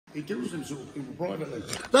He deals with them sort of people privately.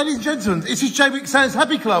 Ladies and gentlemen, this is Jaywick Sands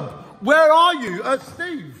Happy Club. Where are you?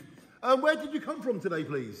 Steve, where did you come from today,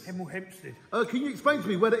 please? Hemel Hempstead. Can you explain to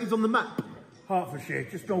me where that is on the map? Hertfordshire,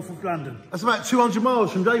 just north of London. That's about 200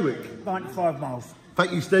 miles from Jaywick. 95 miles.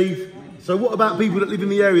 Thank you, Steve. So what about people that live in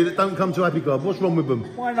the area that don't come to Happy Club? What's wrong with them?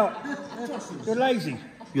 Why not? They're lazy.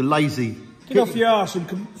 You're lazy. Get off your arse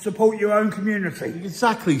and support your own community.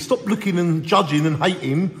 Exactly. Stop looking and judging and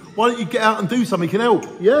hating. Why don't you get out and do something and help?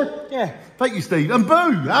 Yeah? Yeah. Thank you, Steve. And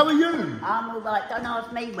Boo, how are you? I'm all right. Don't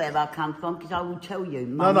ask me where I come from, because I will tell you.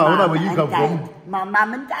 No, I know where you come from. My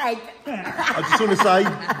mum and dad. I just want to say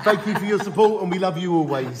thank you for your support and we love you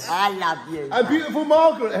always. I love you. And beautiful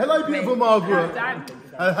Margaret. Hello, beautiful Margaret.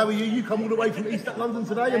 How are you? You come all the way from East London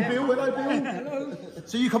today. And Bill, hello, Bill. Hello.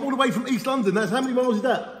 So you come all the way from East London. That's how many miles is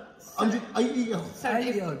that? 180?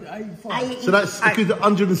 85. So that's a good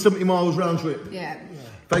 170 miles round trip. Yeah.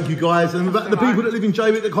 Thank you, guys. And the people that live in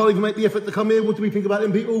Jaywick that can't even make the effort to come here, what do we think about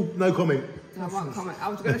them people? No comment. I won't comment. I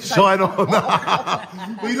was going to say. Shine on.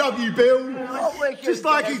 We love you, Bill. Just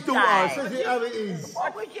like his daughter. Says it how it is.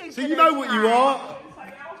 So you know what you are.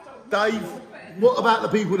 Dave, what about the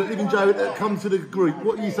people that live in Jaywick that come to the group?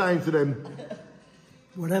 What are you saying to them?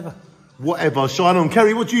 Whatever. Whatever. Shine on.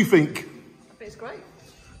 Kerry, what do you think? I think it's great.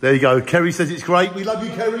 There you go. Kerry says it's great. We love you,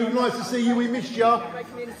 Kerry. Nice to see you. We missed you.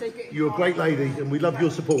 You're a great lady and we love your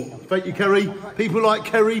support. Thank you, Kerry. People like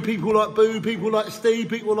Kerry, people like Boo, people like Steve,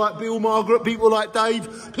 people like Bill, Margaret, people like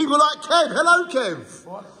Dave, people like Kev. Hello, Kev.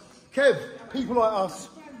 What? Kev, people like us,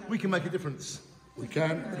 we can make a difference. We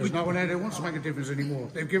can. There's no one out there who wants to make a difference anymore.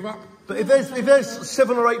 They've given up. But if there's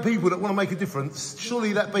 7 or 8 people that want to make a difference,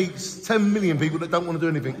 surely that beats 10 million people that don't want to do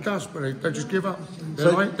anything. It does, but they just give up.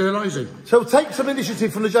 They're lazy. So take some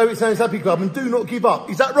initiative from the Jaywick Sands Happy Club and do not give up.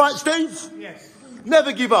 Is that right, Steve? Yes.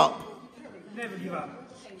 Never give up. Never give up.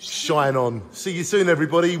 Shine on. See you soon,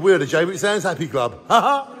 everybody. We're the Jaywick Sands Happy Club. Ha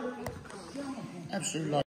ha. Absolutely.